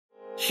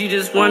She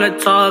just wanna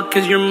talk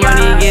cause your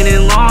money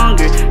getting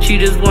longer. She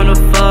just wanna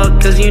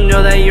fuck cause you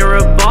know that you're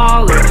a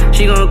baller.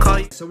 She gonna call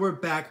you. So we're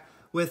back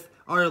with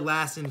our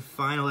last and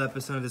final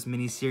episode of this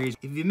mini-series.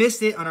 If you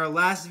missed it, on our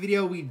last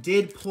video, we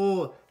did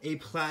pull a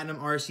Platinum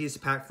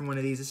RCS pack from one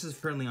of these. This is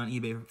currently on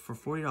eBay for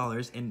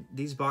 $40, and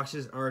these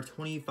boxes are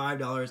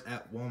 $25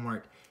 at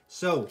Walmart.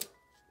 So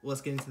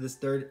let's get into this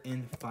third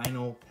and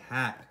final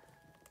pack.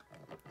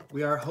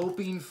 We are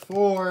hoping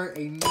for a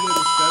Neo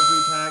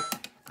Discovery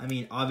pack. I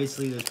mean,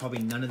 obviously, there's probably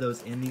none of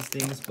those in these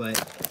things, but,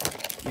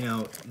 you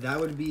know, that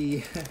would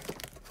be,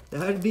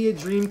 that would be a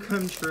dream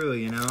come true,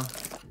 you know?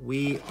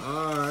 We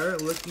are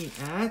looking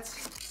at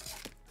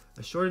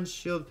a Sword and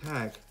Shield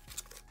pack,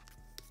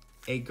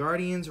 a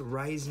Guardians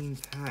Rising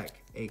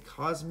pack, a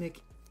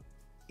Cosmic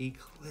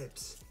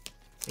Eclipse,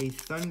 a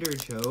Thunder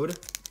Toad,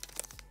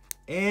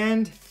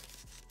 and,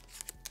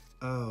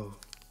 oh,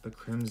 a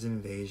Crimson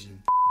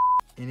Invasion,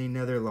 and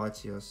another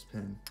Latios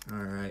pin. All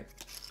right.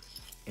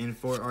 And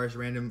for our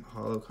random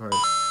holo card,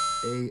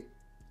 a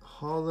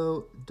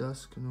Holo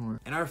Dusknoir.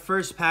 And our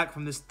first pack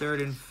from this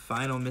third and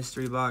final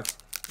mystery box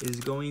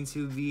is going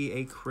to be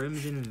a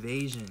Crimson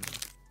Invasion.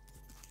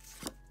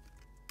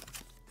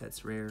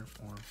 That's rare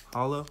or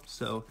holo.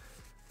 So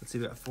let's see,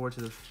 we got 4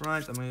 to the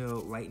front. I'm gonna go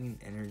Lightning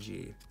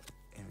Energy,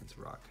 and it's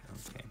rock.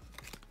 Okay.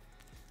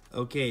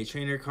 Okay,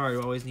 trainer card.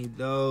 We always need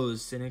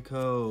those.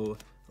 Cynico,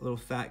 a little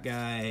fat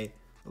guy,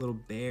 a little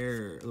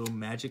bear, a little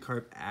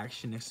Magikarp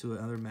action next to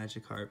another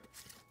Magikarp,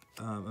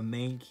 a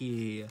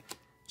Mankey,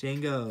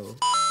 Django,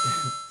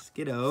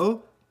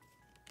 Skiddo,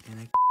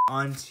 and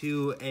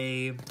onto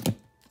a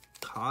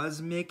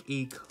Cosmic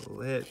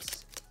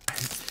Eclipse.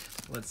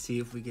 Let's see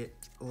if we get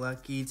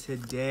lucky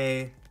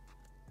today.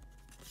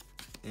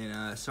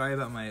 And sorry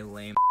about my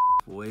lame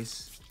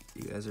voice.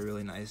 You guys are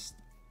really nice.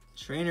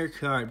 Trainer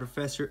card,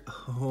 Professor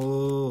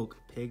Oak,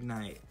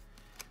 Pignite,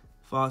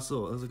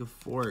 Fossil, it was like a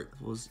fort.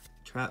 It was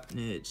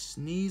Trapnich,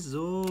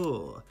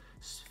 Sneasel,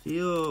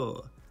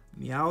 Spheal,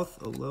 Meowth,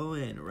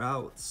 Alolan,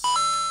 Routes.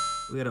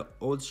 We got an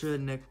Ultra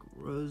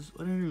Necros,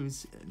 what did I even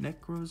say?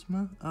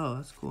 Necrozma? Oh,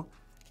 that's cool.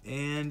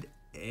 And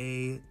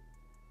a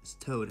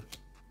Toad.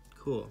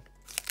 Cool.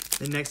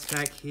 The next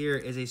pack here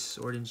is a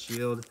Sword and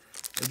Shield.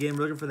 Again,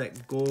 we're looking for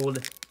that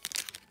gold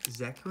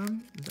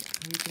Zekrom? Is that how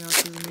you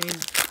pronounce his name?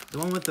 The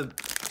one with the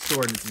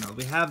sword in its mouth.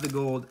 We have the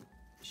gold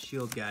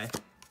shield guy.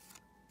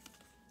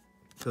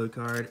 Code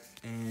card,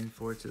 and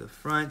 4 to the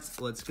front.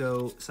 Let's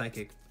go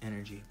Psychic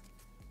Energy.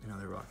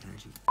 Another Rock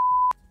Energy.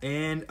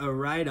 And a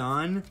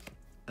Rhydon,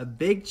 a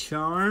Big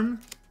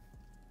Charm,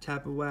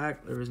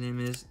 Tapawhack, whatever his name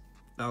is,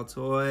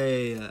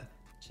 Baltoy,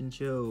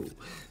 Chincho,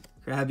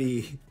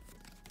 Krabby.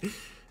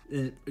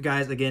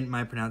 Guys, again,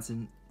 my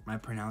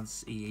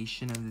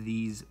pronunciation of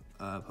these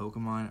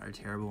Pokemon are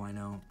terrible, I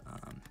know.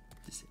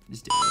 Just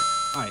deal with it.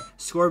 Alright,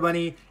 Score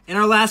Bunny. And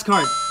our last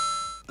card,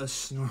 a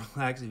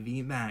Snorlax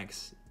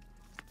VMAX.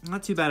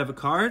 Not too bad of a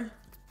card. I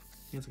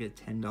think it's like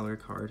a $10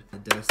 card. The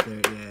dust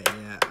there,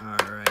 yeah. All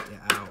right,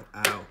 yeah,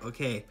 ow.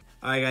 Okay,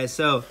 all right, guys.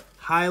 So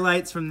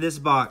highlights from this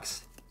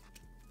box,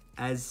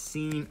 as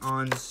seen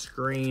on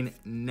screen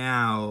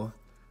now.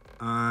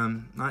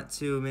 Not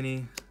too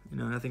many, you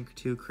know, nothing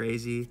too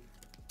crazy,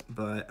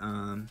 but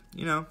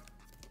you know,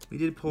 we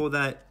did pull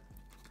that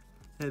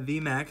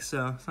VMAX,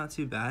 so it's not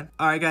too bad.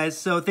 All right, guys,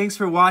 so thanks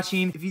for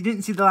watching. If you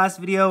didn't see the last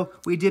video,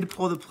 we did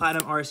pull the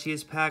Platinum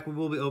RCS pack. We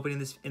will be opening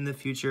this in the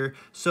future,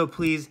 so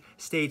please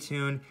stay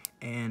tuned,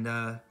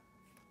 and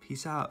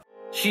peace out.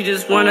 She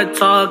just wanna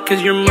talk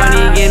cause your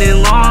money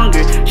getting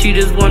longer. She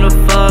just wanna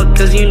fuck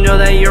cause you know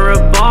that you're a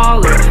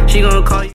baller. She gonna call you.